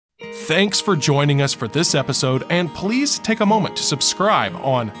Thanks for joining us for this episode, and please take a moment to subscribe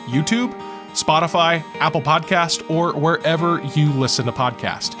on YouTube, Spotify, Apple Podcast, or wherever you listen to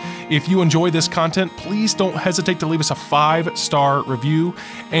podcasts. If you enjoy this content, please don't hesitate to leave us a 5-star review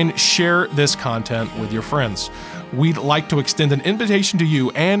and share this content with your friends. We'd like to extend an invitation to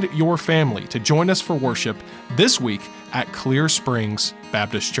you and your family to join us for worship this week at Clear Springs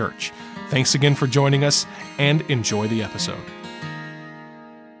Baptist Church. Thanks again for joining us, and enjoy the episode.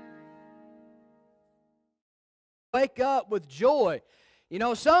 Wake up with joy. You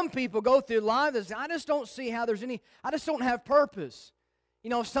know, some people go through life and say, I just don't see how there's any, I just don't have purpose. You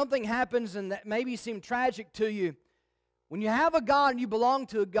know, if something happens and that maybe seems tragic to you, when you have a God and you belong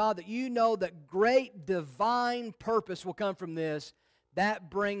to a God that you know that great divine purpose will come from this, that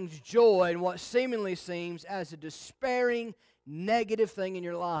brings joy in what seemingly seems as a despairing, negative thing in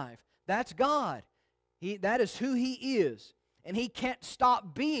your life. That's God. That is who He is. And He can't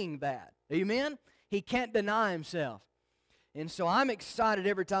stop being that. Amen? He can't deny Himself. And so I'm excited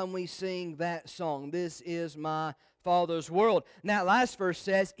every time we sing that song, This Is My Father's World. Now, last verse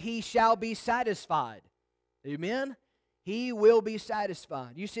says, He shall be satisfied. Amen? He will be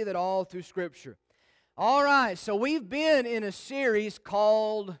satisfied. You see that all through Scripture. All right, so we've been in a series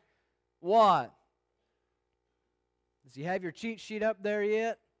called what? Does he have your cheat sheet up there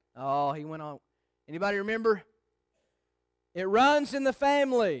yet? Oh, he went on. Anybody remember? It runs in the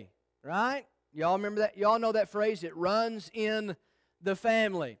family, right? Y'all remember that? Y'all know that phrase, it runs in the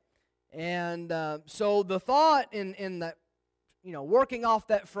family. And so the thought in that, you know, working off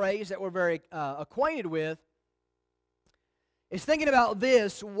that phrase that we're very acquainted with, is thinking about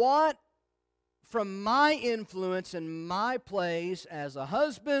this: what from my influence and my place as a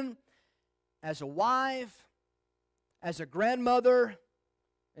husband, as a wife, as a grandmother,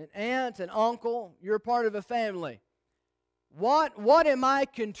 an aunt, an uncle, you're part of a family. What am I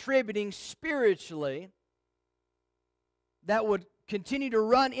contributing spiritually that would continue to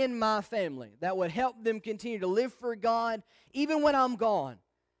run in my family, that would help them continue to live for God even when I'm gone?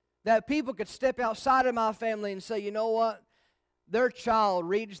 That people could step outside of my family and say, you know what? Their child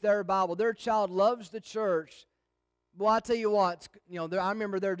reads their Bible. Their child loves the church. Well, I tell you what, you know, I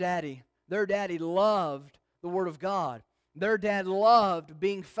remember their daddy. Their daddy loved the Word of God. Their dad loved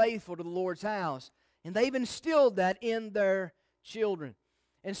being faithful to the Lord's house. And they've instilled that in their children.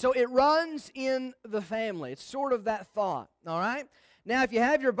 And so it runs in the family. It's sort of that thought, all right? Now, if you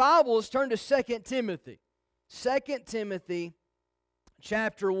have your Bibles, turn to 2 Timothy. 2 Timothy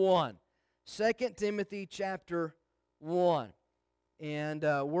chapter 1. 2 Timothy chapter 1. And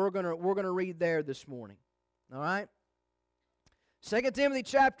we're gonna read there this morning, all right? 2 Timothy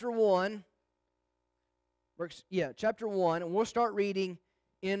chapter 1. Chapter 1, and we'll start reading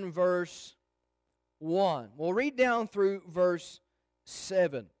in verse 1. We'll read down through verse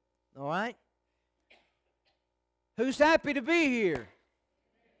 7. All right? Who's happy to be here?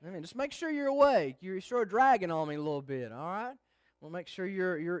 I mean, just make sure you're awake. You're sort of dragging on me a little bit, all right? We'll make sure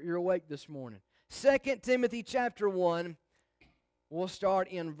you're awake this morning. 2 Timothy chapter 1, we'll start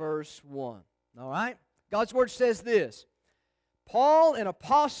in verse 1. All right? God's Word says this: Paul, an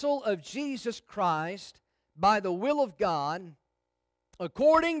apostle of Jesus Christ, by the will of God,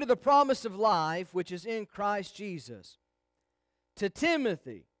 according to the promise of life which is in Christ Jesus, to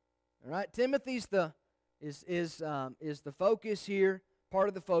Timothy. All right, Timothy's is the focus here, part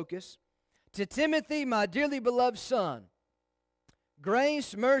of the focus. To Timothy, my dearly beloved son,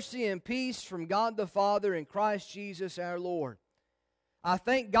 grace, mercy, and peace from God the Father and Christ Jesus our Lord. I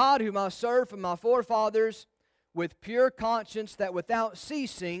thank God whom I serve from my forefathers with pure conscience, that without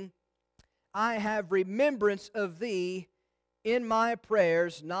ceasing I have remembrance of thee in my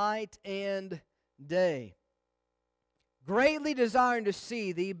prayers night and day, greatly desiring to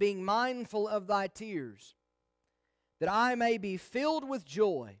see thee, being mindful of thy tears, that I may be filled with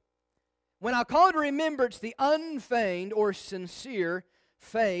joy, when I call to remembrance the unfeigned or sincere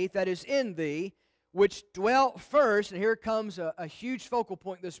faith that is in thee, which dwelt first, and here comes a huge focal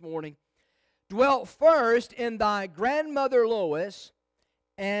point this morning, dwelt first in thy grandmother Lois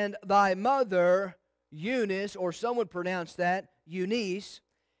and thy mother Eunice, or some would pronounce that Eunice,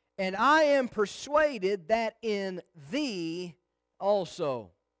 and I am persuaded that in thee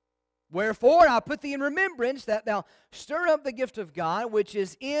also. Wherefore I put thee in remembrance, that thou stir up the gift of God which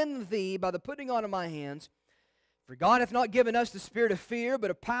is in thee by the putting on of my hands. For God hath not given us the spirit of fear,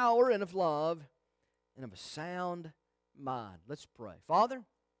 but of power and of love and of a sound mind. Let's pray. Father,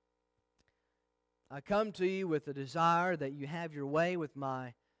 I come to you with a desire that you have your way with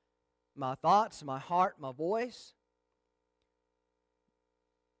my thoughts, my heart, my voice.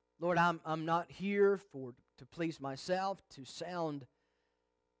 Lord, I'm not here to please myself, to sound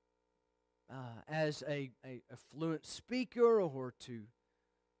as a fluent speaker or to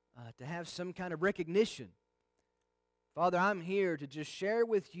have some kind of recognition. Father, I'm here to just share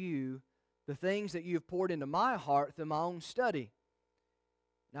with you the things that you've poured into my heart through my own study.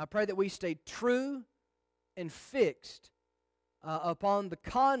 And I pray that we stay true and fixed upon the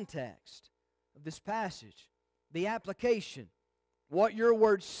context of this passage, the application, what your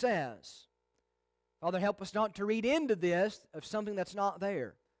word says. Father, help us not to read into this of something that's not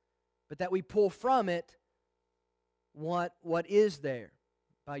there, but that we pull from it what is there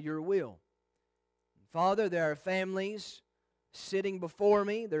by your will. Father, there are families sitting before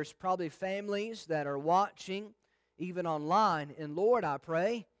me. There's probably families that are watching, even online. And Lord, I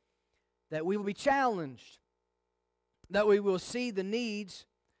pray that we will be challenged, that we will see the needs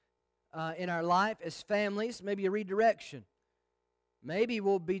in our life as families, maybe a redirection. Maybe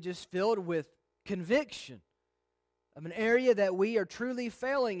we'll be just filled with conviction of an area that we are truly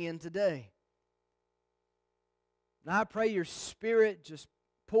failing in today. And I pray your Spirit just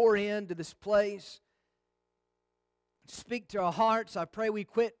pour into this place. Speak to our hearts. I pray we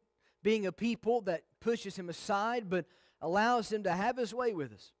quit being a people that pushes Him aside, but allows Him to have His way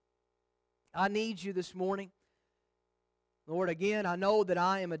with us. I need you this morning. Lord, again, I know that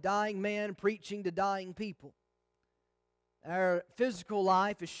I am a dying man preaching to dying people. Our physical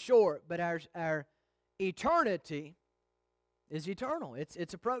life is short, but our eternity is eternal.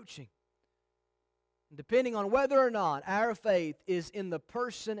 It's approaching. Depending on whether or not our faith is in the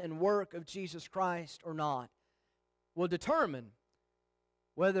person and work of Jesus Christ or not, will determine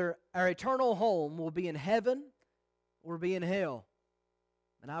whether our eternal home will be in heaven or be in hell.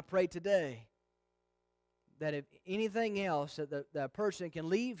 And I pray today that if anything else, that the person can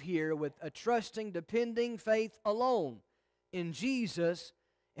leave here with a trusting, depending faith alone in Jesus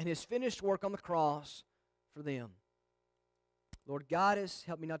and His finished work on the cross for them. Lord, guide us.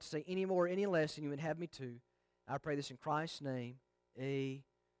 Help me not to say any more, any less than you would have me to. I pray this in Christ's name.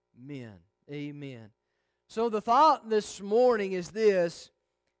 Amen. Amen. So the thought this morning is this: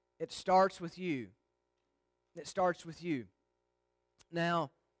 it starts with you. It starts with you.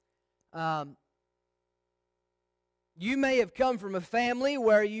 Now, you may have come from a family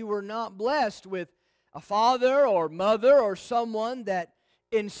where you were not blessed with a father or mother or someone that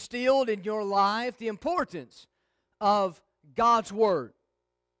instilled in your life the importance of God's Word,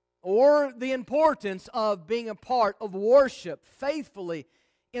 or the importance of being a part of worship faithfully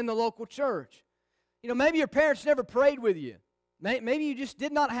in the local church. You know, maybe your parents never prayed with you. Maybe you just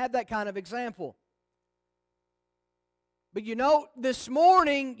did not have that kind of example. But you know, this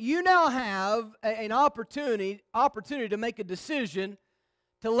morning, you now have an opportunity to make a decision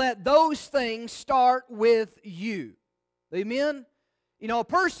to let those things start with you. Amen? You know, a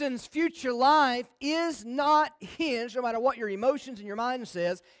person's future life is not hinged, no matter what your emotions and your mind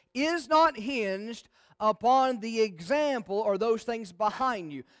says, is not hinged upon the example or those things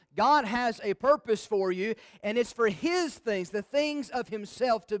behind you. God has a purpose for you, and it's for His things, the things of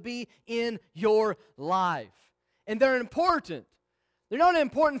Himself, to be in your life. And they're important. They're not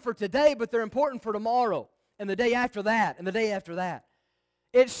important for today, but they're important for tomorrow, and the day after that, and the day after that.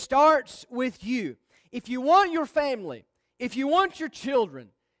 It starts with you. If you want your family, if you want your children,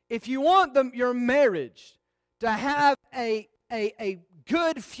 if you want your marriage to have a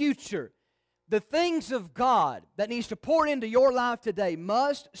good future, the things of God that needs to pour into your life today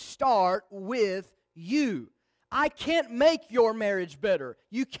must start with you. I can't make your marriage better.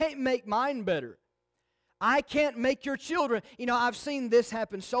 You can't make mine better. I can't make your children. You know, I've seen this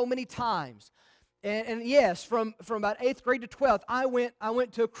happen so many times. And yes, from about 8th grade to 12th, I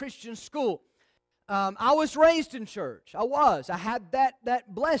went to a Christian school. I was raised in church. I had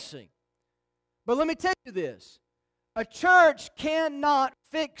that blessing. But let me tell you this. A church cannot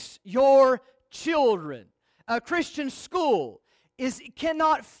fix your children. A Christian school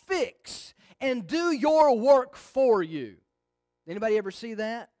cannot fix and do your work for you. Anybody ever see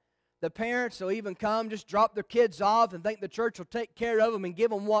that? The parents will even come, just drop their kids off and think the church will take care of them and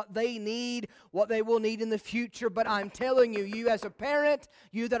give them what they need, what they will need in the future. But I'm telling you, you as a parent,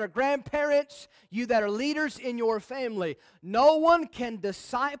 you that are grandparents, you that are leaders in your family, no one can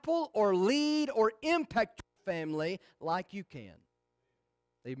disciple or lead or impact your family like you can.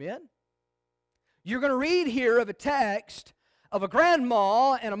 Amen? You're going to read here of a text of a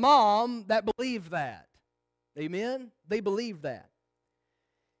grandma and a mom that believe that. Amen? They believe that.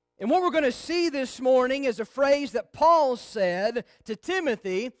 And what we're going to see this morning is a phrase that Paul said to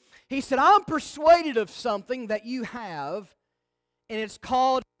Timothy. He said, I'm persuaded of something that you have, and it's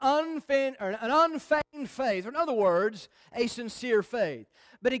called an unfeigned faith, or in other words, a sincere faith.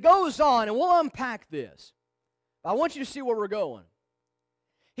 But he goes on, and we'll unpack this. I want you to see where we're going.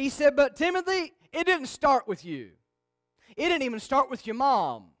 He said, but Timothy, it didn't start with you. It didn't even start with your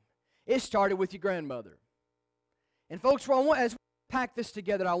mom. It started with your grandmother. And folks, as we pack this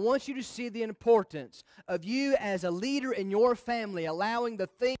together, I want you to see the importance of you as a leader in your family allowing the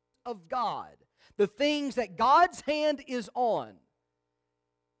things of God, the things that God's hand is on,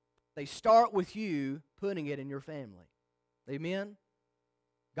 they start with you putting it in your family. Amen?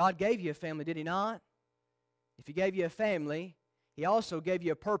 God gave you a family, did He not? If He gave you a family, He also gave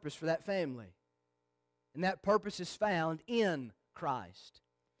you a purpose for that family. And that purpose is found in Christ.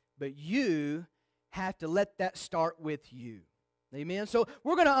 But you have to let that start with you. Amen? So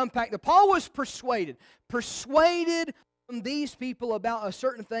we're going to unpack that. Paul was persuaded from these people about a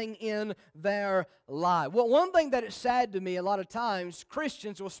certain thing in their life. Well, one thing that is sad to me, a lot of times,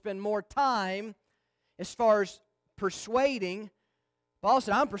 Christians will spend more time as far as persuading. Paul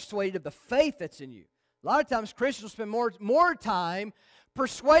said, I'm persuaded of the faith that's in you. A lot of times Christians will spend more time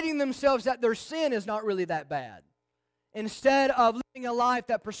persuading themselves that their sin is not really that bad, instead of living a life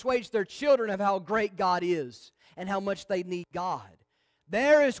that persuades their children of how great God is and how much they need God.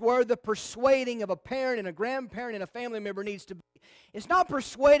 There is where the persuading of a parent and a grandparent and a family member needs to be. It's not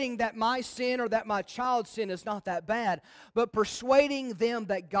persuading that my sin or that my child's sin is not that bad, but persuading them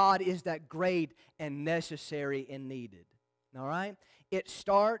that God is that great and necessary and needed. All right? It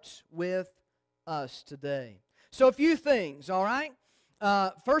starts with us today. So a few things, all right?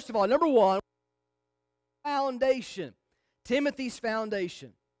 First of all, number one, foundation. Timothy's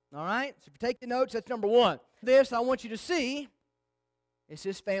foundation. All right? So if you take the notes, that's number one. This I want you to see is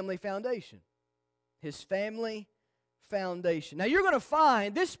his family foundation. His family foundation. Now you're going to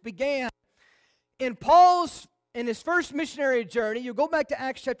find this began in his first missionary journey. You go back to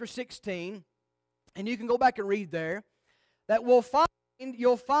Acts chapter 16, and you can go back and read there, that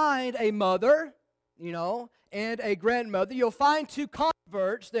you'll find a mother, and a grandmother. You'll find two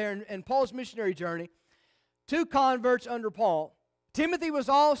converts there in Paul's missionary journey. Two converts under Paul. Timothy was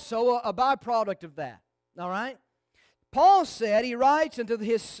also a byproduct of that. All right? Paul said, he writes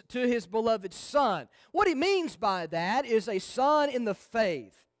to his beloved son. What he means by that is a son in the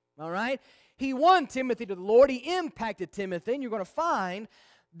faith. All right? He won Timothy to the Lord. He impacted Timothy. And you're going to find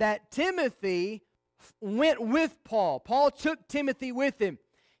that Timothy went with Paul. Paul took Timothy with him.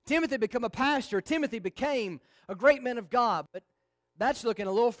 Timothy became a pastor. Timothy became a great man of God. But that's looking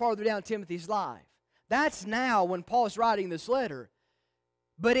a little farther down Timothy's life. That's now when Paul's writing this letter.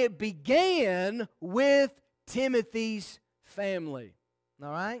 But it began with Timothy's family.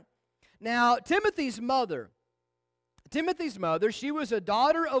 All right? Now, Timothy's mother, she was a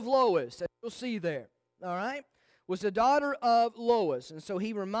daughter of Lois, as you'll see there. All right? Was a daughter of Lois. And so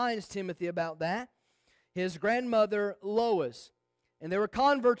he reminds Timothy about that. His grandmother, Lois. And they were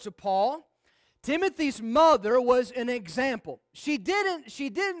converts of Paul. Timothy's mother was an example. She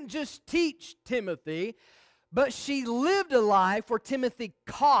didn't just teach Timothy, but she lived a life where Timothy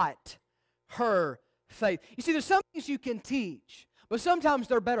caught her faith. You see, there's some things you can teach, but sometimes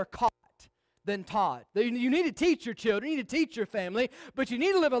they're better caught than taught. You need to teach your children, you need to teach your family, but you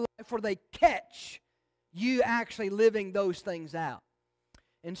need to live a life where they catch you actually living those things out.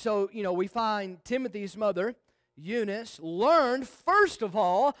 And so, we find Timothy's mother, Eunice, learned first of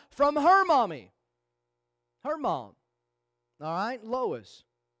all from her mommy. Her mom. All right, Lois.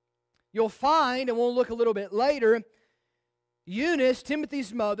 You'll find, and we'll look a little bit later, Eunice,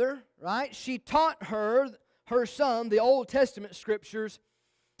 Timothy's mother, right? She taught her son the Old Testament scriptures.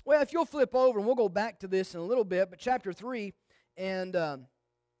 Well, if you'll flip over, and we'll go back to this in a little bit, but chapter 3 and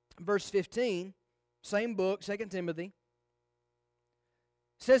verse 15, same book, 2 Timothy.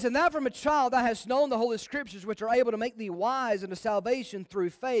 Says, and that from a child thou hast known the Holy Scriptures, which are able to make thee wise unto salvation through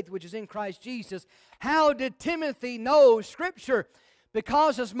faith, which is in Christ Jesus. How did Timothy know Scripture?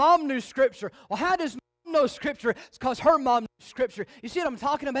 Because his mom knew Scripture. Well, how does mom know Scripture? It's because her mom knew Scripture. You see what I'm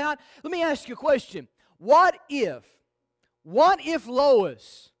talking about? Let me ask you a question. What if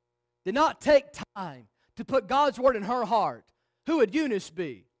Lois did not take time to put God's Word in her heart? Who would Eunice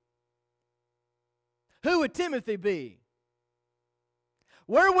be? Who would Timothy be?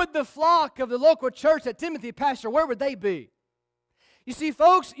 Where would the flock of the local church that Timothy pastored, where would they be? You see,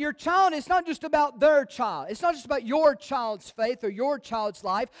 folks, your child is not just about their child. It's not just about your child's faith or your child's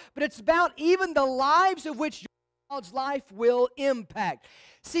life, but it's about even the lives of which your child's life will impact.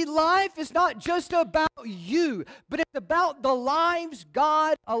 See, life is not just about you, but it's about the lives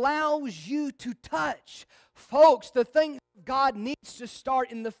God allows you to touch. Folks, the thing God needs to start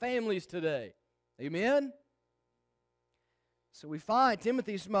in the families today. Amen? So we find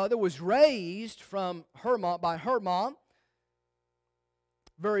Timothy's mother was raised by her mom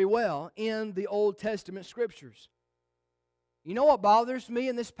very well in the Old Testament scriptures. You know what bothers me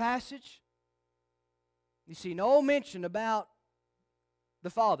in this passage? You see no mention about the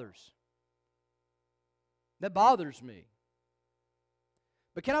fathers. That bothers me.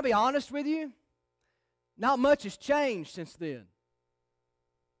 But can I be honest with you? Not much has changed since then.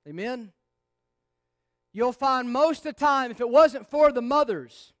 Amen? You'll find most of the time, if it wasn't for the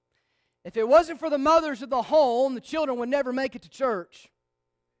mothers, if it wasn't for the mothers of the home, the children would never make it to church.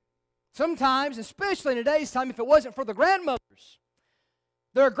 Sometimes, especially in today's time, if it wasn't for the grandmothers,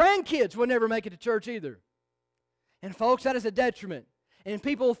 their grandkids would never make it to church either. And folks, that is a detriment. And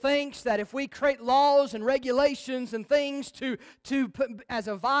people think that if we create laws and regulations and things to put as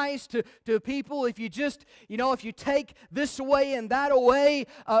a vice to people, if you just, if you take this away and that away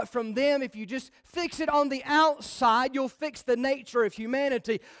from them, if you just fix it on the outside, you'll fix the nature of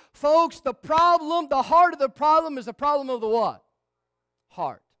humanity. Folks, the heart of the problem is the problem of the what?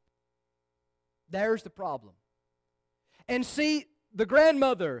 Heart. There's the problem. And see, the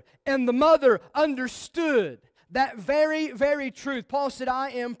grandmother and the mother understood that very, very truth. Paul said,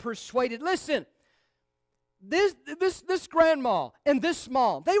 I am persuaded. Listen, this grandma and this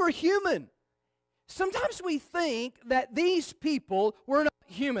mom, they were human. Sometimes we think that these people were not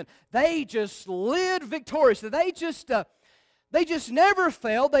human. They just lived victoriously. They just never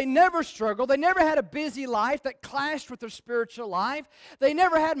failed. They never struggled. They never had a busy life that clashed with their spiritual life. They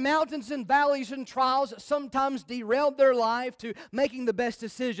never had mountains and valleys and trials that sometimes derailed their life to making the best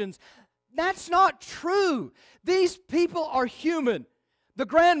decisions. That's not true. These people are human. The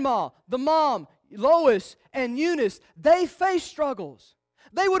grandma, the mom, Lois and Eunice, they faced struggles.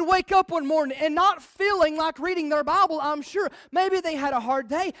 They would wake up one morning and not feeling like reading their Bible, I'm sure. Maybe they had a hard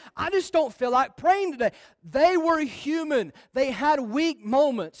day. I just don't feel like praying today. They were human. They had weak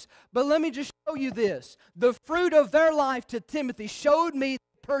moments. But let me just show you this. The fruit of their life to Timothy showed me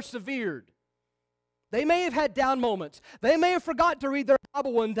they persevered. They may have had down moments. They may have forgot to read their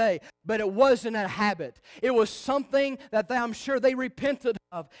Bible one day, but it wasn't a habit. It was something that I'm sure they repented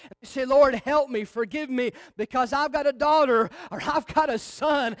of. And they say, Lord, help me, forgive me, because I've got a daughter or I've got a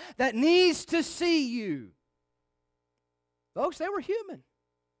son that needs to see you. Folks, they were human.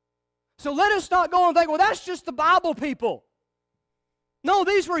 So let us not go and think, well, that's just the Bible people. No,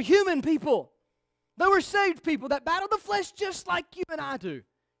 these were human people. They were saved people that battled the flesh just like you and I do.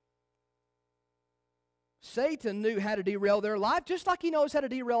 Satan knew how to derail their life just like he knows how to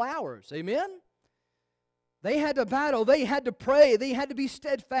derail ours. Amen? They had to battle. They had to pray. They had to be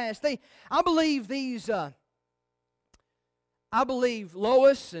steadfast. I believe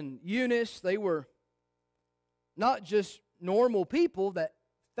Lois and Eunice, they were not just normal people that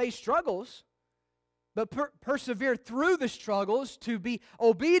faced struggles, but persevered through the struggles to be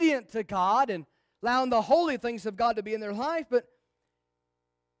obedient to God and allowing the holy things of God to be in their life. But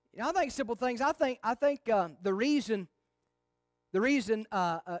I think simple things. I think the reason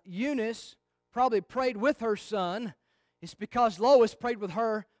Eunice probably prayed with her son is because Lois prayed with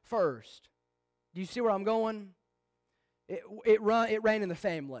her first. Do you see where I'm going? It ran in the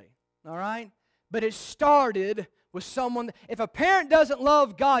family, all right? But it started with someone. If a parent doesn't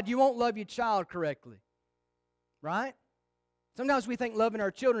love God, you won't love your child correctly, right? Sometimes we think loving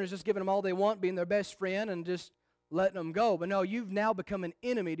our children is just giving them all they want, being their best friend, and just letting them go. But no, you've now become an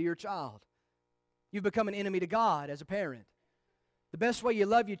enemy to your child. You've become an enemy to God as a parent. The best way you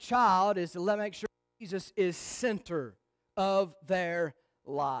love your child is to make sure Jesus is center of their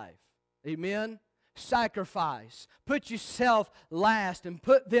life. Amen? Sacrifice. Put yourself last and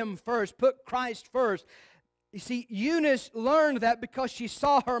put them first. Put Christ first. You see, Eunice learned that because she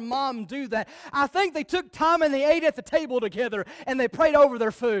saw her mom do that. I think they took time and they ate at the table together and they prayed over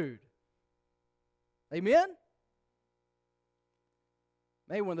their food. Amen?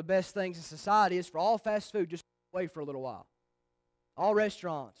 Maybe one of the best things in society is for all fast food just away for a little while. All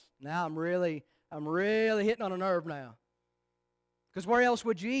restaurants. Now I'm really hitting on a nerve now. Because where else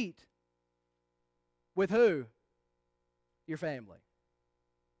would you eat? With who? Your family.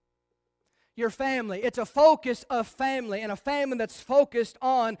 Your family. It's a focus of family, and a family that's focused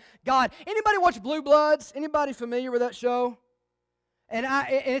on God. Anybody watch Blue Bloods? Anybody familiar with that show? And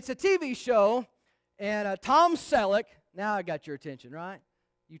it's a TV show, and Tom Selleck. Now I got your attention, right?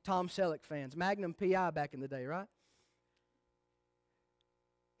 You Tom Selleck fans. Magnum P.I. back in the day, right?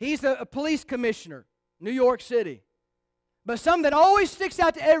 He's a police commissioner, New York City. But something that always sticks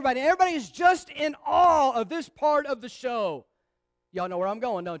out to everybody. Everybody is just in awe of this part of the show. Y'all know where I'm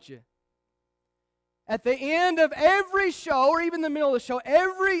going, don't you? At the end of every show, or even the middle of the show,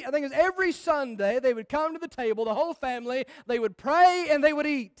 every Sunday, they would come to the table, the whole family, they would pray and they would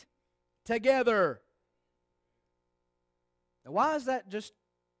eat together. Now, why is that just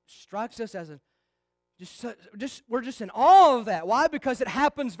strikes us as We're just in awe of that. Why? Because it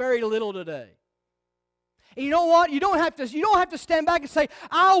happens very little today. And you know what? You don't have to stand back and say,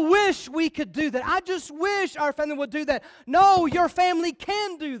 I wish we could do that. I just wish our family would do that. No, your family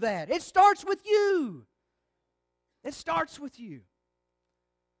can do that. It starts with you. It starts with you.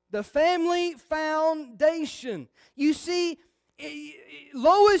 The family foundation. You see,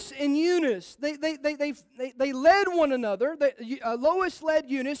 Lois and Eunice, they led one another. Lois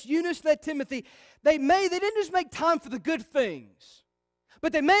led Eunice. Eunice led Timothy. They didn't just make time for the good things,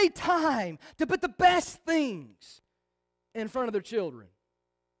 but they made time to put the best things in front of their children.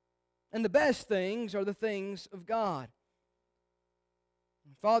 And the best things are the things of God.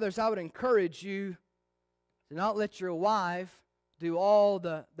 Fathers, I would encourage you to not let your wife do all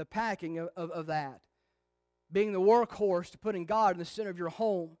the packing of that. Being the workhorse to putting God in the center of your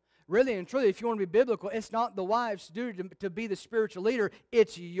home. Really and truly, if you want to be biblical, it's not the wife's duty to be the spiritual leader.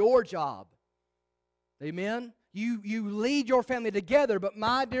 It's your job. Amen? You lead your family together, but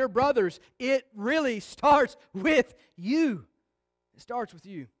my dear brothers, it really starts with you. It starts with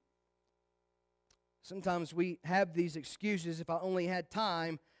you. Sometimes we have these excuses. If I only had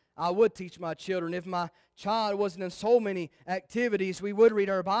time, I would teach my children. If my child wasn't in so many activities, we would read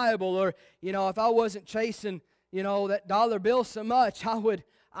our Bible. Or, if I wasn't chasing, that dollar bill so much, I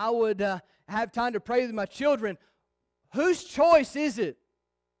would have time to pray with my children. Whose choice is it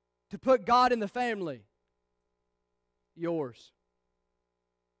to put God in the family? Yours.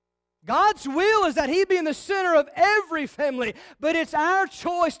 God's will is that He be in the center of every family, but it's our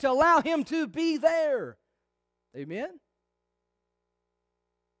choice to allow Him to be there. Amen?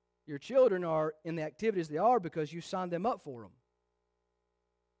 Your children are in the activities they are because you signed them up for them.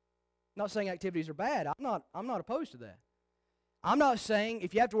 I'm not saying activities are bad. I'm not opposed to that. I'm not saying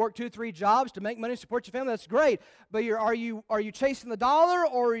if you have to work 2 or 3 jobs to make money to support your family, that's great. But are you chasing the dollar,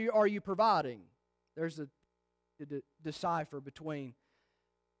 or are you providing? There's a decipher between.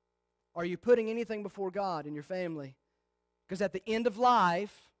 Are you putting anything before God in your family? Because at the end of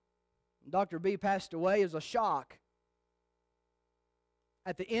life, Dr. B passed away as a shock.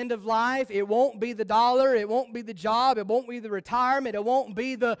 At the end of life, it won't be the dollar, it won't be the job, it won't be the retirement, it won't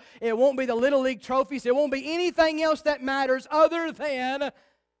be the Little League trophies, it won't be anything else that matters other than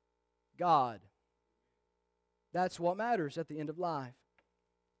God. That's what matters at the end of life.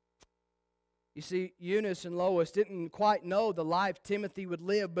 You see, Eunice and Lois didn't quite know the life Timothy would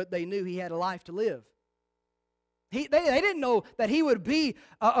live, but they knew he had a life to live. They didn't know that he would be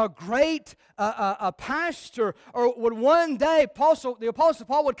a great pastor, or would one day the Apostle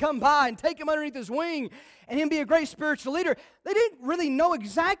Paul would come by and take him underneath his wing and him be a great spiritual leader. They didn't really know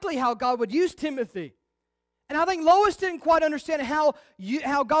exactly how God would use Timothy. And I think Lois didn't quite understand how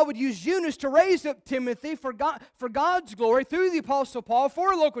God would use Eunice to raise up Timothy for God's glory through the Apostle Paul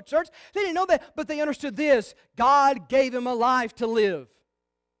for a local church. They didn't know that, but they understood this. God gave him a life to live.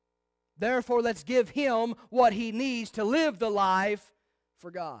 Therefore, let's give him what he needs to live the life for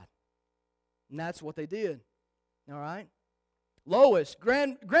God. And that's what they did. All right? Lois,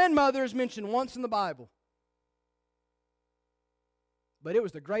 grandmother is mentioned once in the Bible. But it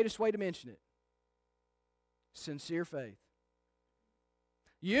was the greatest way to mention it. Sincere faith.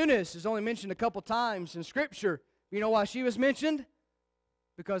 Eunice is only mentioned a couple times in Scripture. You know why she was mentioned?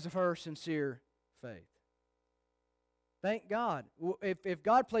 Because of her sincere faith. Thank God. If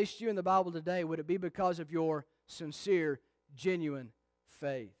God placed you in the Bible today, would it be because of your sincere, genuine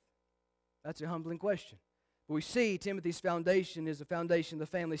faith? That's a humbling question. But we see Timothy's foundation is the foundation of the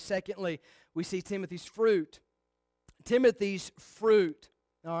family. Secondly, we see Timothy's fruit. Timothy's fruit.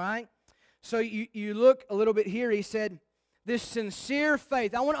 All right? So you look a little bit here. He said, this sincere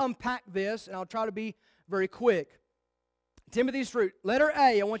faith. I want to unpack this, and I'll try to be very quick. Timothy's fruit. Letter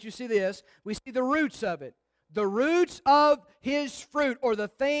A, I want you to see this. We see the roots of it. The roots of his fruit, or the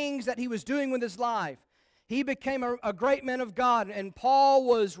things that he was doing with his life. He became a great man of God, and Paul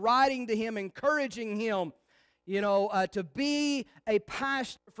was writing to him, encouraging him, to be a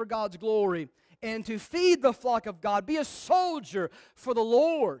pastor for God's glory and to feed the flock of God, be a soldier for the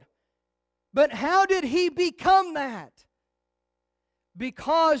Lord. But how did he become that?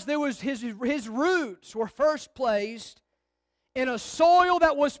 Because there was his roots were first placed in a soil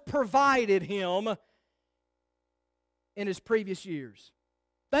that was provided him in his previous years.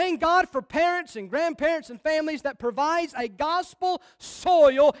 Thank God for parents and grandparents and families that provides a gospel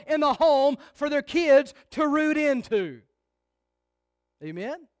soil in the home for their kids to root into.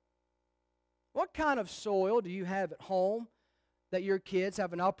 Amen? What kind of soil do you have at home that your kids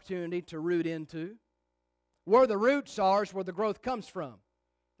have an opportunity to root into? Where the roots are is where the growth comes from.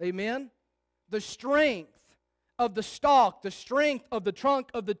 Amen? The strength of the stalk, the strength of the trunk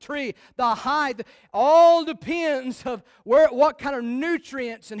of the tree, the height, all depends of what kind of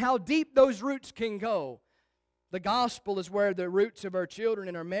nutrients and how deep those roots can go. The gospel is where the roots of our children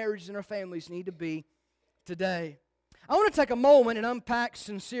and our marriages and our families need to be today. I want to take a moment and unpack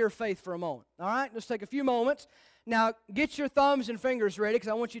sincere faith for a moment. All right? Let's take a few moments. Now, get your thumbs and fingers ready because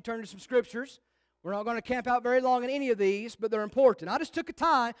I want you to turn to some scriptures. We're not going to camp out very long in any of these, but they're important. I just took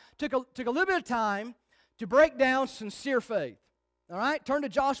a little bit of time to break down sincere faith. All right? Turn to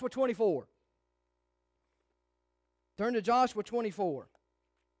Joshua 24. Turn to Joshua 24.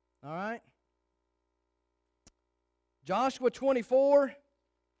 All right? Joshua 24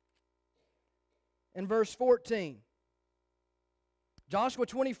 and verse 14. Joshua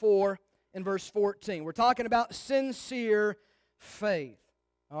 24 and verse 14. We're talking about sincere faith.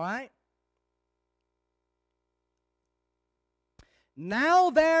 All right? Now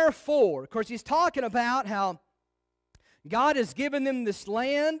therefore, of course he's talking about how God has given them this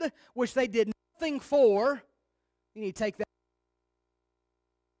land which they did nothing for. You need to take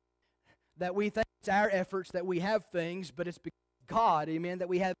that we think it's our efforts that we have things, but it's because God, amen, that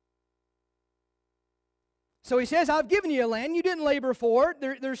we have. So he says, I've given you a land. You didn't labor for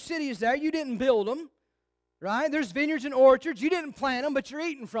it. There's cities there. You didn't build them. Right? There's vineyards and orchards. You didn't plant them, but you're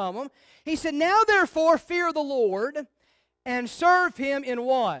eating from them. He said, now therefore fear the Lord and serve Him in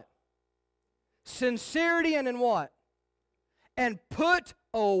what? Sincerity and in what? And put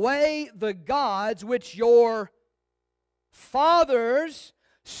away the gods which your fathers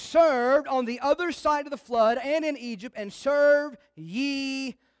served on the other side of the flood and in Egypt, and serve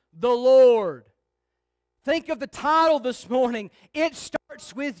ye the Lord. Think of the title this morning. It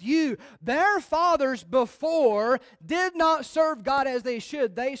starts with you. Their fathers before did not serve God as they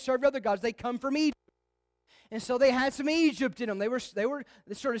should. They served other gods. They come from Egypt. And so they had some Egypt in them. They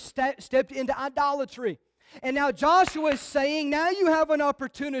sort of stepped into idolatry. And now Joshua is saying, now you have an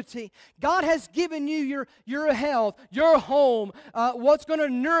opportunity. God has given you your health, your home, what's going to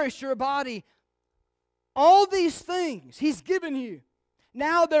nourish your body. All these things He's given you.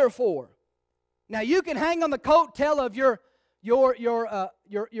 Now therefore, now you can hang on the coattail of your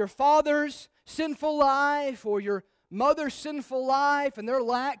father's sinful life or your mother's sinful life and their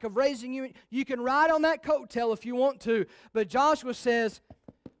lack of raising you. You can ride on that coattail if you want to. But Joshua says,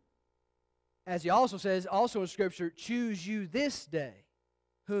 as he also says, also in Scripture, choose you this day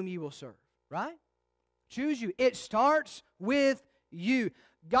whom you will serve. Right? Choose you. It starts with you.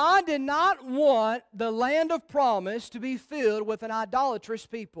 God did not want the land of promise to be filled with an idolatrous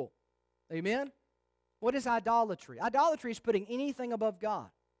people. Amen? What is idolatry? Idolatry is putting anything above God.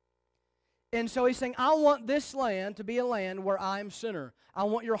 And so He's saying, I want this land to be a land where I'm sinner. I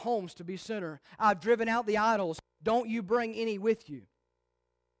want your homes to be sinner. I've driven out the idols. Don't you bring any with you.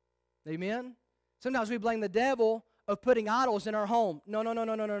 Amen? Sometimes we blame the devil of putting idols in our home.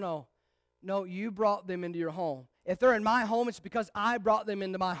 No. No, you brought them into your home. If they're in my home, it's because I brought them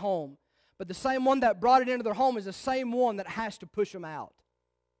into my home. But the same one that brought it into their home is the same one that has to push them out.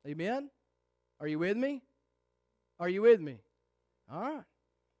 Amen? Are you with me? Are you with me? All right.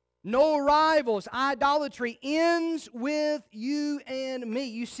 No rivals. Idolatry ends with you and me.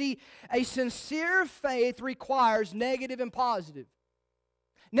 You see, a sincere faith requires negative and positive.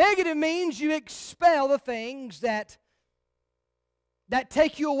 Negative means you expel the things that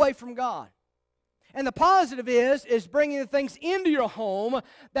take you away from God. And the positive is bringing the things into your home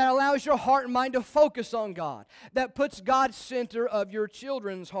that allows your heart and mind to focus on God. That puts God center of your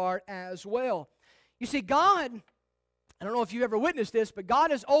children's heart as well. You see, God, I don't know if you've ever witnessed this, but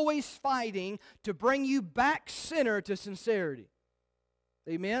God is always fighting to bring you back center to sincerity.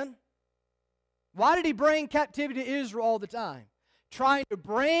 Amen? Why did He bring captivity to Israel all the time? Trying to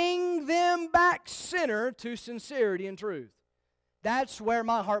bring them back center to sincerity and truth. That's where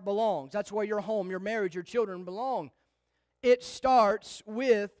my heart belongs. That's where your home, your marriage, your children belong. It starts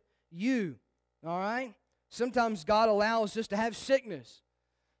with you. All right? Sometimes God allows us to have sickness.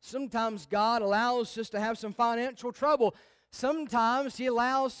 Sometimes God allows us to have some financial trouble. Sometimes He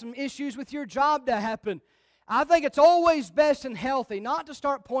allows some issues with your job to happen. I think it's always best and healthy not to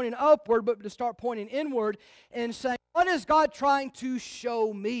start pointing upward, but to start pointing inward and saying, what is God trying to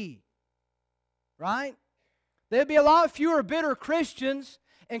show me? Right? There'd be a lot fewer bitter Christians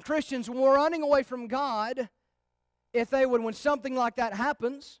and Christians running away from God if they would, when something like that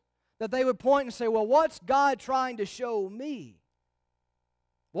happens, that they would point and say, well, what's God trying to show me?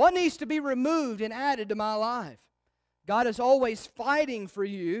 What needs to be removed and added to my life? God is always fighting for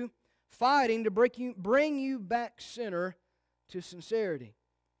you, fighting to bring you back center to sincerity.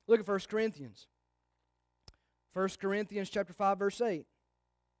 Look at 1 Corinthians. 1 Corinthians chapter 5, verse 8.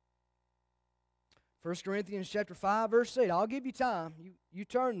 1 Corinthians chapter 5, verse 8. I'll give you time. You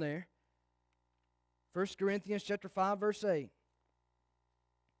turn there. 1 Corinthians chapter 5, verse 8.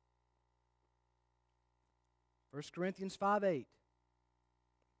 1 Corinthians 5, 8.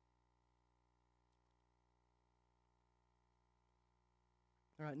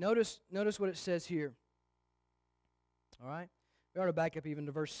 All right, notice what it says here. All right, we ought to back up even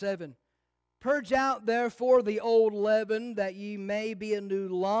to verse 7. Purge out therefore the old leaven, that ye may be a new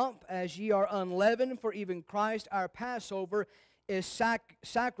lump, as ye are unleavened, for even Christ our Passover is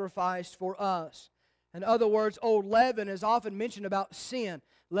sacrificed for us. In other words, old leaven is often mentioned about sin.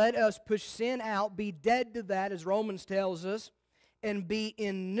 Let us push sin out, be dead to that, as Romans tells us, and be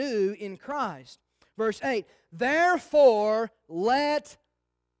new in Christ. Verse 8, therefore let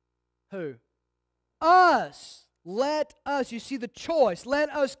who? Us. Let us. You see the choice. Let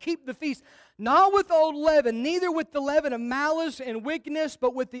us keep the feast. Not with old leaven, neither with the leaven of malice and wickedness,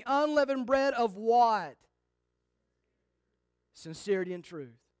 but with the unleavened bread of what? Sincerity and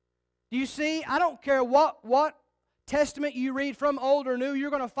truth. Do you see? I don't care what testament you read from, old or new, you're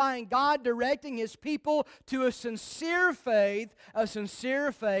going to find God directing His people to a sincere faith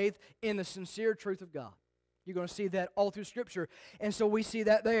in the sincere truth of God. You're going to see that all through Scripture. And so we see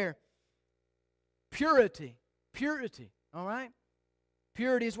that there. Purity, all right?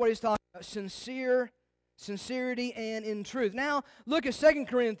 Purity is what he's talking about, sincerity and in truth. Now, look at 2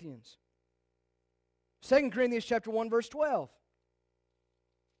 Corinthians. 2 Corinthians chapter 1, verse 12.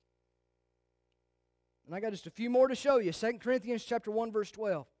 And I got just a few more to show you. 2 Corinthians chapter 1, verse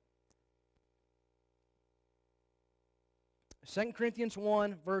 12. 2 Corinthians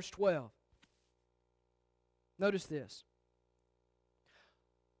 1, verse 12. Notice this.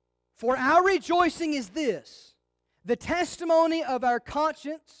 For our rejoicing is this, the testimony of our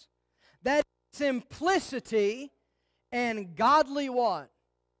conscience, that simplicity and godly what?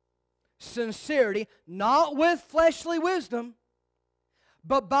 Sincerity, not with fleshly wisdom,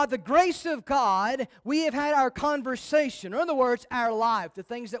 but by the grace of God, we have had our conversation, or in other words, our life, the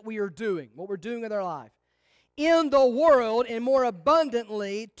things that we are doing, what we're doing with our life, in the world and more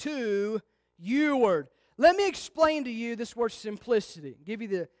abundantly to youward. Let me explain to you this word simplicity, give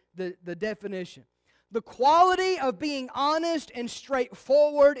you the definition. The quality of being honest and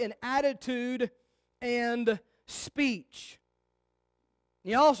straightforward in attitude and speech.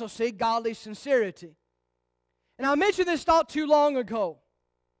 You also see godly sincerity. And I mentioned this not too long ago.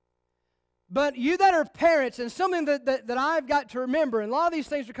 But you that are parents, and something that I've got to remember, and a lot of these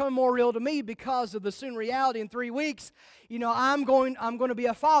things are becoming more real to me because of the soon reality in 3 weeks. You know, I'm going to be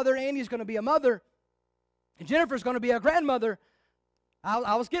a father, Andy's going to be a mother, and Jennifer's going to be a grandmother.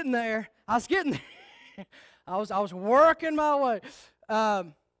 I was getting there. I was working my way.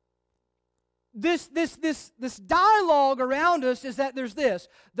 This dialogue around us is that there's this.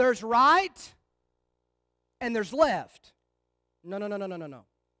 There's right and there's left. No.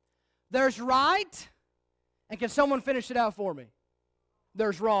 There's right, and can someone finish it out for me?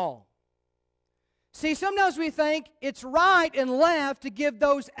 There's wrong. See, sometimes we think it's right and left to give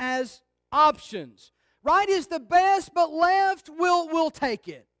those as options. Right is the best, but left, we'll take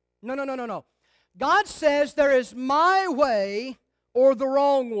it. No. God says there is my way or the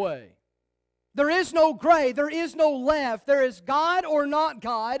wrong way. There is no gray. There is no left. There is God or not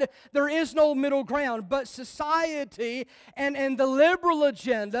God. There is no middle ground. But society and the liberal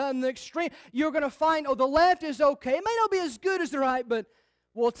agenda and the extreme, you're going to find, the left is okay. It may not be as good as the right, but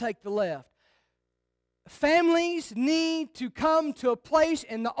we'll take the left. Families need to come to a place,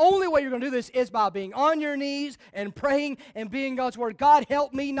 and the only way you're going to do this is by being on your knees and praying and being God's Word. God,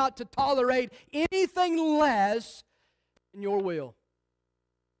 help me not to tolerate anything less than your will.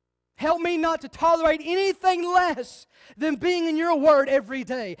 Help me not to tolerate anything less than being in your Word every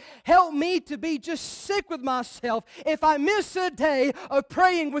day. Help me to be just sick with myself if I miss a day of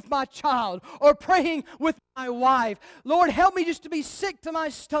praying with my child or praying with my wife. Lord, help me just to be sick to my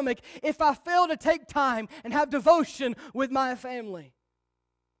stomach if I fail to take time and have devotion with my family.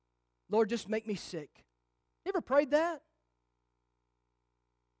 Lord, just make me sick. You ever prayed that?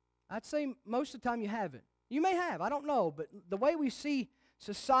 I'd say most of the time you haven't. You may have, I don't know, but the way we see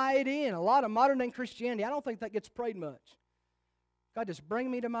society and a lot of modern-day Christianity, I don't think that gets prayed much. God, just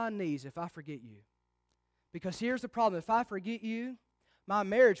bring me to my knees if I forget you. Because here's the problem. If I forget you, my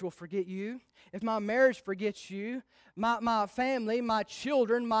marriage will forget you. If my marriage forgets you, my family, my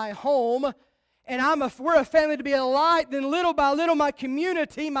children, my home, and we're a family to be a light, then little by little my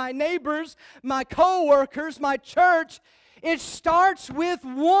community, my neighbors, my co-workers, my church, it starts with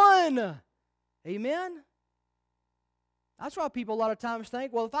one. Amen? That's why people a lot of times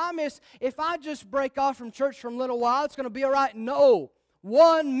think, well, if I just break off from church for a little while, it's going to be all right. No.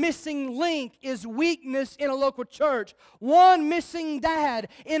 One missing link is weakness in a local church. One missing dad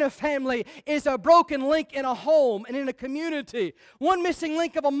in a family is a broken link in a home and in a community. One missing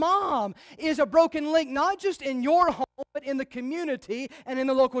link of a mom is a broken link not just in your home, but in the community and in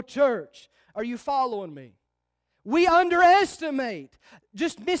the local church. Are you following me? We underestimate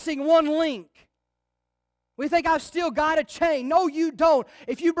just missing one link. We think, I've still got a chain. No, you don't.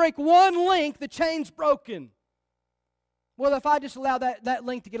 If you break one link, the chain's broken. Well, if I just allow that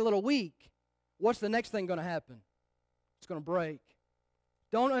link to get a little weak, what's the next thing going to happen? It's going to break.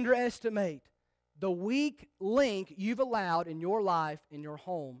 Don't underestimate the weak link you've allowed in your life, in your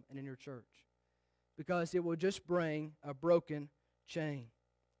home, and in your church. Because it will just bring a broken chain.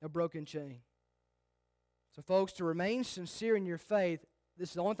 A broken chain. So folks, to remain sincere in your faith, this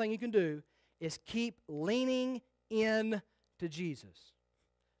is the only thing you can do, is keep leaning in to Jesus.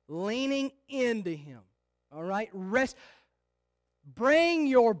 Leaning into Him. All right? Rest. Bring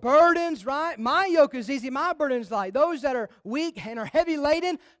your burdens, right? My yoke is easy, my burden is light. Those that are weak and are heavy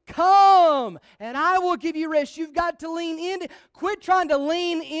laden, come, and I will give you rest. You've got to lean in. Quit trying to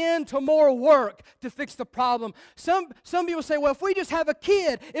lean into more work to fix the problem. Some people say, well, if we just have a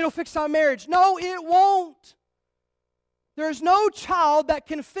kid, it'll fix our marriage. No, it won't. There's no child that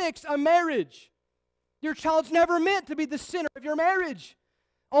can fix a marriage. Your child's never meant to be the center of your marriage.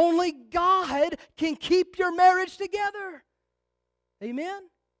 Only God can keep your marriage together. Amen?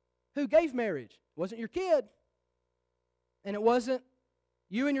 Who gave marriage? It wasn't your kid. And it wasn't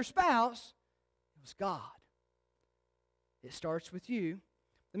you and your spouse. It was God. It starts with you.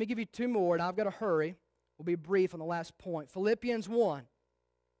 Let me give you two more, and I've got to hurry. We'll be brief on the last point. Philippians 1.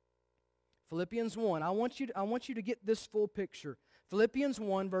 Philippians 1. I want you to get this full picture. Philippians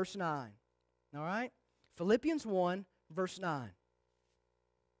 1, verse 9. All right? Philippians 1, verse 9.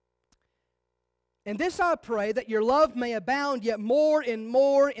 And this I pray, that your love may abound yet more and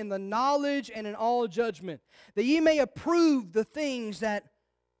more in the knowledge and in all judgment, that ye may approve the things that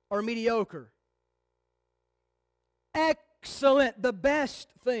are mediocre. Excellent, the best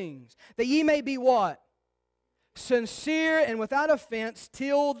things. That ye may be what? Sincere and without offense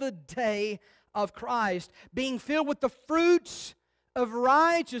till the day of Christ, being filled with the fruits of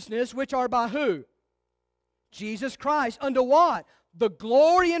righteousness, which are by who? Jesus Christ. Unto what? The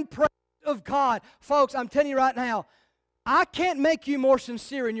glory and praise of God. Folks, I'm telling you right now, I can't make you more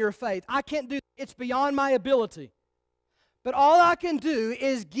sincere in your faith. I can't do it. It's beyond my ability. But all I can do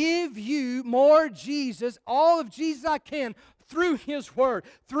is give you more Jesus, all of Jesus I can, through His Word,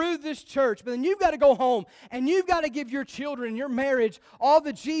 through this church. But then you've got to go home and you've got to give your children, your marriage, all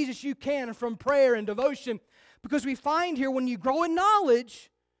the Jesus you can from prayer and devotion. Because we find here, when you grow in knowledge,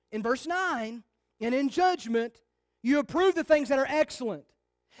 in verse 9, and in judgment, you approve the things that are excellent.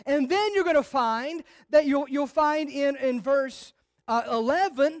 And then you're going to find that you'll find in verse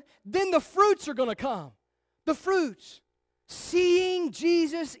 11, then the fruits are going to come. The fruits. Seeing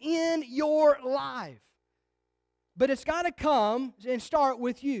Jesus in your life. But it's got to come and start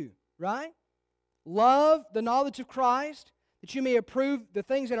with you, right? Love the knowledge of Christ, that you may approve the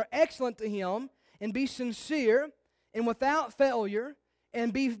things that are excellent to Him, and be sincere and without failure,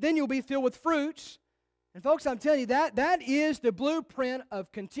 and then you'll be filled with fruits. And folks, I'm telling you, that is the blueprint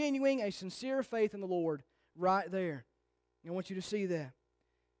of continuing a sincere faith in the Lord right there. I want you to see that.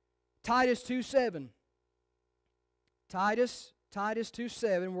 Titus 2:7. Titus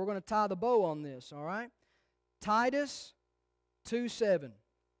 2:7. We're going to tie the bow on this, all right? Titus 2:7.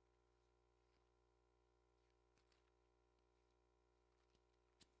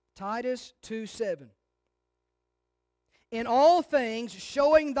 Titus 2:7. In all things,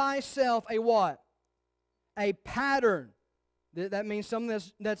 showing thyself a what? A pattern. That means something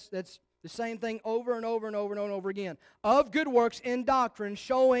that's the same thing over and over and over and over and over again. Of good works in doctrine,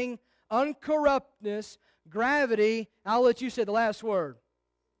 showing uncorruptness, gravity. I'll let you say the last word.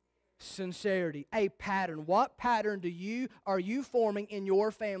 Sincerity. A pattern. What pattern are you forming in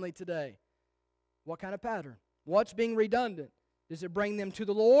your family today? What kind of pattern? What's being redundant? Does it bring them to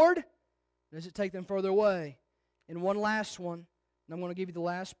the Lord? Does it take them further away? And one last one, and I'm going to give you the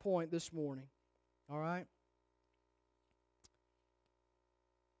last point this morning. All right?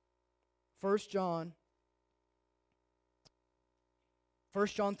 1 John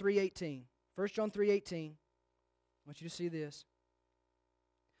 3:18. 1 John 3:18. I want you to see this.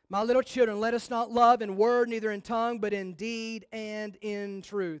 My little children, let us not love in word, neither in tongue, but in deed and in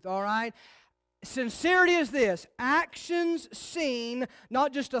truth. All right? Sincerity is this. Actions seen,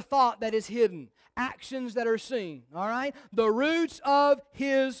 not just a thought that is hidden. Actions that are seen. All right? The roots of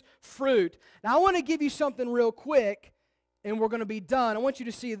His fruit. Now, I want to give you something real quick, and we're going to be done. I want you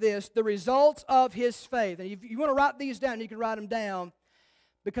to see this. The results of His faith. And if you want to write these down, you can write them down.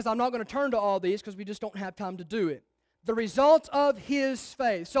 because I'm not going to turn to all these because we just don't have time to do it. The result of his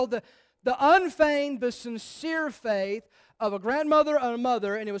faith. So the unfeigned, the sincere faith of a grandmother and a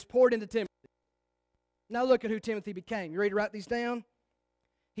mother, and it was poured into Timothy. Now look at who Timothy became. You ready to write these down?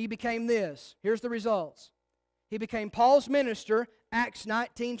 He became this. Here's the results. He became Paul's minister, Acts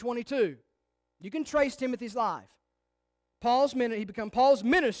 19:22. You can trace Timothy's life. He became Paul's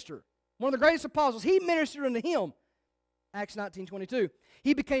minister, one of the greatest apostles. He ministered unto him, Acts 19:22.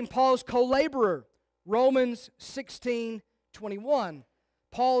 He became Paul's co-laborer, Romans 16:21.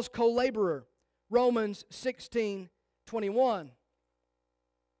 Paul's co-laborer, Romans 16:21.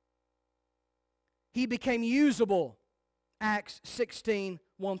 He became usable, Acts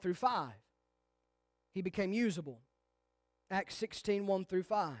 16:1-5. He became usable, Acts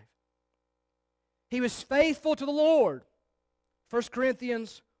 16:1-5. He was faithful to the Lord, 1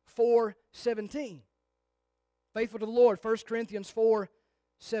 Corinthians 4:17. Faithful to the Lord, 1 Corinthians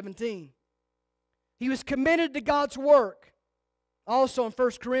 4:17. He was committed to God's work, also in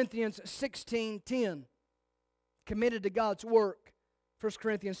 1 Corinthians 16:10. Committed to God's work, 1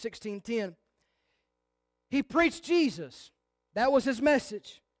 Corinthians 16:10. He preached Jesus. That was his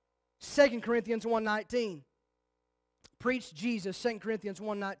message. 2 Corinthians 1:19. Preached Jesus, 2 Corinthians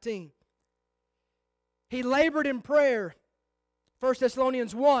 1:19. He labored in prayer, 1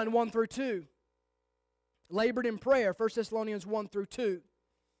 Thessalonians 1:1-2. Labored in prayer, 1 Thessalonians 1-2.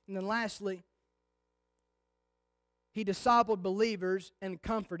 And then lastly, he discipled believers and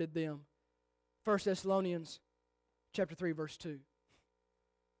comforted them, 1 Thessalonians chapter 3, verse 2.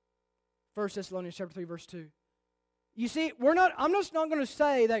 1 Thessalonians chapter 3, verse 2. You see, I'm just not going to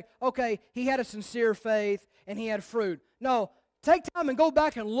say that, okay, he had a sincere faith and he had fruit. No, take time and go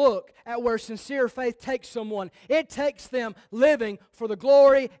back and look at where sincere faith takes someone. It takes them living for the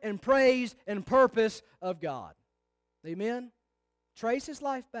glory and praise and purpose of God. Amen? Trace his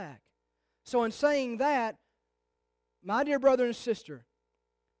life back. So in saying that, my dear brother and sister,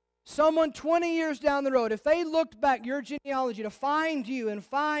 someone 20 years down the road, if they looked back your genealogy to find you and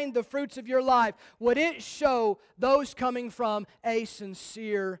find the fruits of your life, would it show those coming from a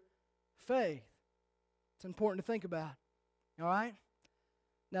sincere faith? It's important to think about. All right?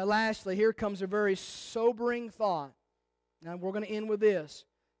 Now lastly, here comes a very sobering thought. Now we're going to end with this.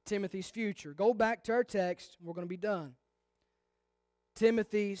 Timothy's future. Go back to our text. We're going to be done.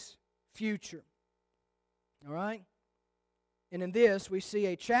 Timothy's future. All right? And in this, we see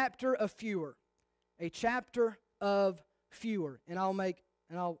a chapter of fewer. A chapter of fewer. And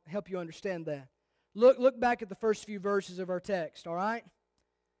I'll help you understand that. Look back at the first few verses of our text, all right?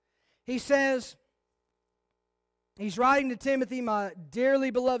 He says, he's writing to Timothy, my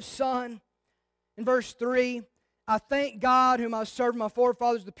dearly beloved son. In verse 3, I thank God whom I served my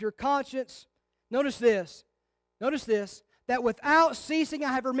forefathers with pure conscience. Notice this, that without ceasing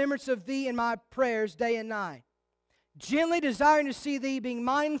I have remembrance of thee in my prayers day and night, gently desiring to see thee, being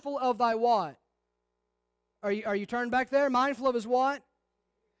mindful of thy what? Are you turned back there? Mindful of his what?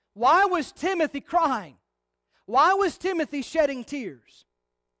 Why was Timothy crying? Why was Timothy shedding tears?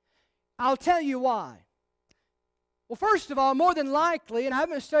 I'll tell you why. Well, first of all, more than likely, and I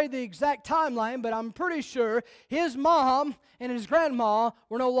haven't studied the exact timeline, but I'm pretty sure his mom and his grandma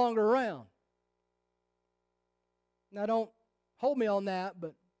were no longer around. Now, don't hold me on that,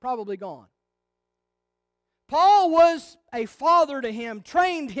 but probably gone. Paul was a father to him,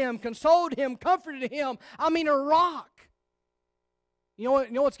 trained him, consoled him, comforted him. I mean, a rock. You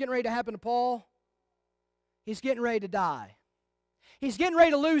know what's getting ready to happen to Paul? He's getting ready to die. He's getting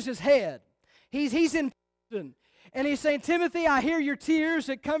ready to lose his head. He's in prison. And he's saying, Timothy, I hear your tears.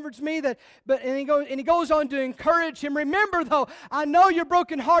 It comforts me. And he goes on to encourage him. Remember, though, I know you're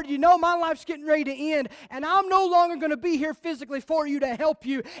brokenhearted. You know my life's getting ready to end. And I'm no longer going to be here physically for you to help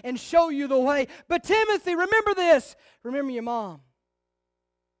you and show you the way. But Timothy, remember this. Remember your mom.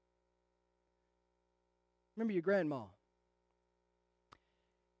 Remember your grandma.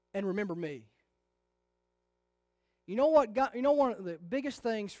 And remember me. You know what? One of the biggest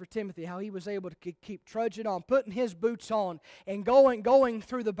things for Timothy, how he was able to keep trudging on, putting his boots on, and going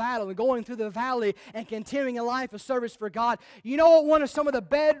through the battle, and going through the valley, and continuing a life of service for God. You know what? One of some of the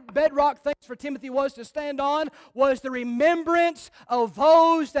bedrock things for Timothy was to stand on was the remembrance of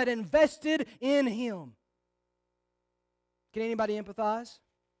those that invested in him. Can anybody empathize?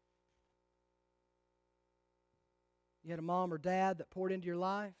 You had a mom or dad that poured into your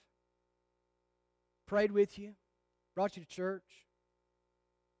life, prayed with you, brought you to church,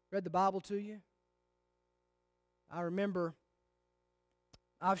 read the Bible to you. I remember,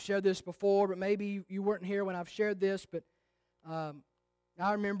 I've shared this before, but maybe you weren't here when I've shared this, but I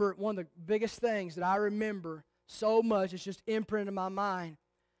remember one of the biggest things that I remember so much, it's just imprinted in my mind,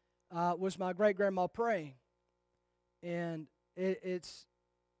 was my great-grandma praying. And it's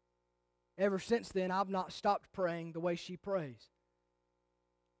ever since then, I've not stopped praying the way she prays.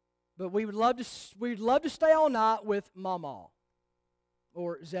 But we'd love to stay all night with Mama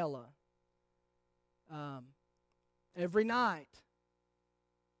or Zella. Every night.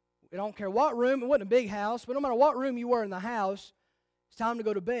 I don't care what room. It wasn't a big house, but no matter what room you were in the house, it's time to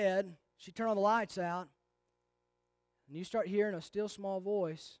go to bed. She'd turn all the lights out. And you start hearing a still small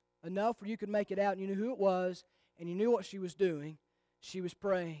voice, enough where you could make it out and you knew who it was and you knew what she was doing. She was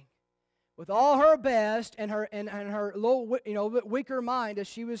praying. With all her best and her little, bit weaker mind, as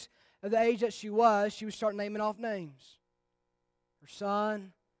she was at the age that she was starting naming off names. Her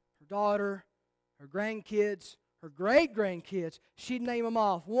son, her daughter, her grandkids, her great-grandkids. She'd name them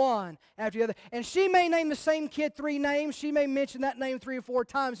off, one after the other. And she may name the same kid 3 names. She may mention that name 3 or 4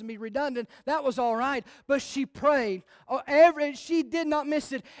 times and be redundant. That was all right. But she prayed. She did not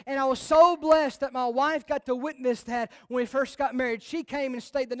miss it. And I was so blessed that my wife got to witness that when we first got married. She came and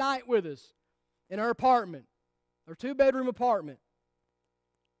stayed the night with us in her apartment, her 2-bedroom apartment.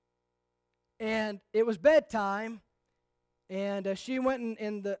 And it was bedtime. And she went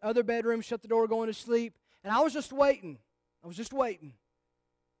in the other bedroom, shut the door, going to sleep. And I was just waiting.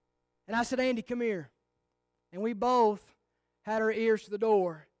 And I said, Andy, come here. And we both had our ears to the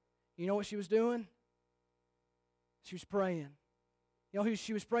door. You know what she was doing? She was praying. You know who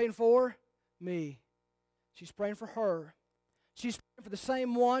she was praying for? Me. She's praying for her. She's praying for the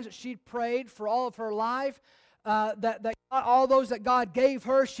same ones that she'd prayed for all of her life. All those that God gave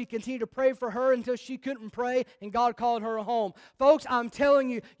her, she continued to pray for her until she couldn't pray, and God called her home. Folks, I'm telling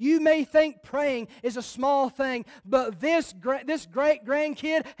you, you may think praying is a small thing, but this great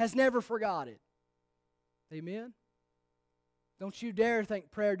grandkid has never forgot it. Amen? Don't you dare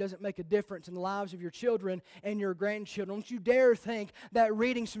think prayer doesn't make a difference in the lives of your children and your grandchildren. Don't you dare think that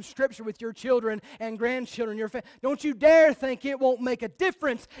reading some scripture with your children and grandchildren, don't you dare think it won't make a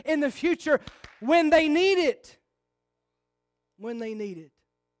difference in the future when they need it. When they need it.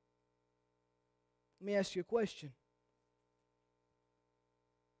 Let me ask you a question.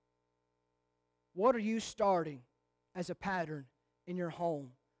 What are you starting as a pattern in your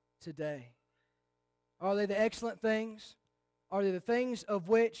home today? Are they the excellent things? Are they the things of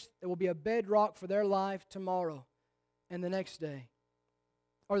which there will be a bedrock for their life tomorrow and the next day?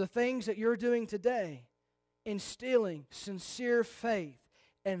 Are the things that you're doing today instilling sincere faith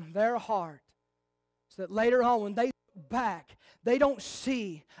in their heart so that later on when they look back, they don't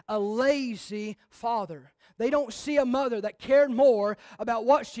see a lazy father. They don't see a mother that cared more about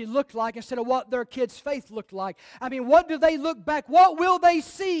what she looked like instead of what their kid's faith looked like. I mean, what do they look back? What will they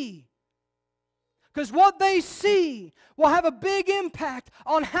see? Because what they see will have a big impact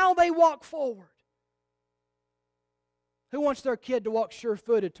on how they walk forward. Who wants their kid to walk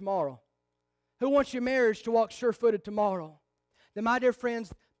sure-footed tomorrow? Who wants your marriage to walk sure-footed tomorrow? Then, my dear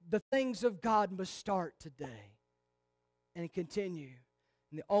friends, the things of God must start today and continue.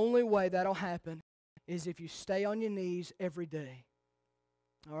 And the only way that'll happen is if you stay on your knees every day.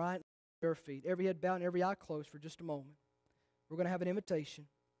 All right? Your feet. Every head bowed and every eye closed for just a moment. We're going to have an invitation.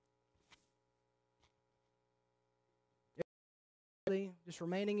 Just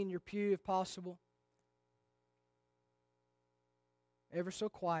remaining in your pew if possible. Ever so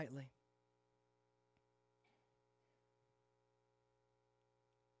quietly.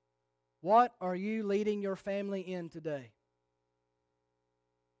 What are you leading your family in today?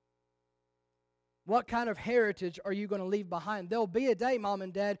 What kind of heritage are you going to leave behind? There'll be a day, Mom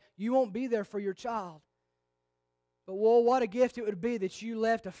and Dad, you won't be there for your child. But what a gift it would be that you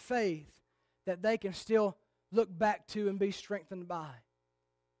left a faith that they can still look back to and be strengthened by.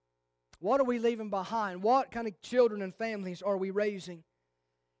 What are we leaving behind? What kind of children and families are we raising?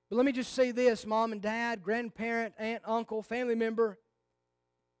 But let me just say this, Mom and Dad, grandparent, aunt, uncle, family member.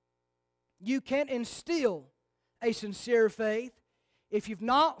 You can't instill a sincere faith if you've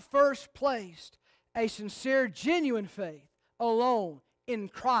not first placed a sincere, genuine faith alone in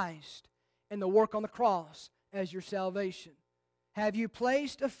Christ and the work on the cross as your salvation. Have you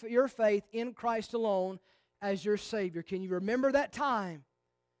placed your faith in Christ alone as your Savior? Can you remember that time?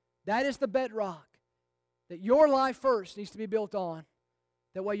 That is the bedrock that your life first needs to be built on.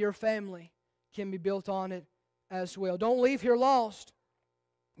 That way your family can be built on it as well. Don't leave here lost.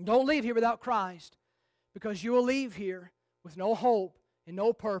 Don't leave here without Christ, because you will leave here with no hope and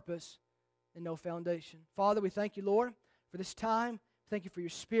no purpose and no foundation. Father, we thank you, Lord, for this time. Thank you for your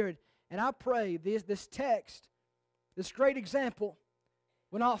Spirit. And I pray this text, this great example,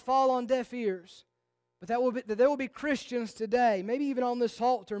 will not fall on deaf ears, but that there will be Christians today, maybe even on this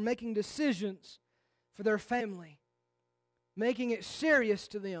altar, making decisions for their family, making it serious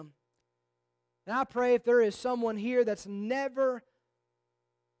to them And I pray if there is someone here that's never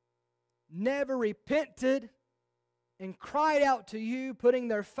repented and cried out to you, putting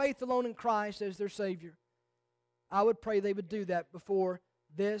their faith alone in Christ as their Savior, I would pray they would do that before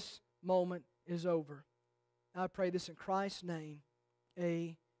this moment is over. I pray this in Christ's name.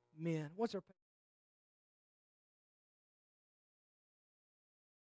 Amen. What's our